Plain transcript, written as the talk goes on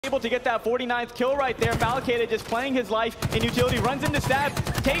Able to get that 49th kill right there. Falcated just playing his life in utility, runs into Snap,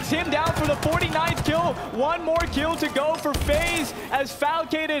 takes him down for the 49th kill. One more kill to go for FaZe as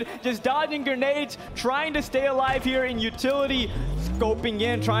Falcated just dodging grenades, trying to stay alive here in utility, scoping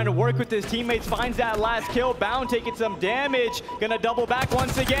in, trying to work with his teammates, finds that last kill. Bound taking some damage, gonna double back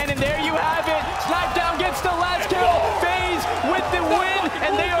once again, and there you have it. Snip3down gets the last kill. FaZe with the win,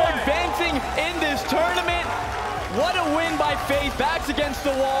 and they are advancing in this tournament. What a win by FaZe, backs against the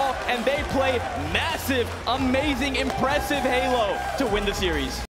wall, and they play massive, amazing, impressive Halo to win the series.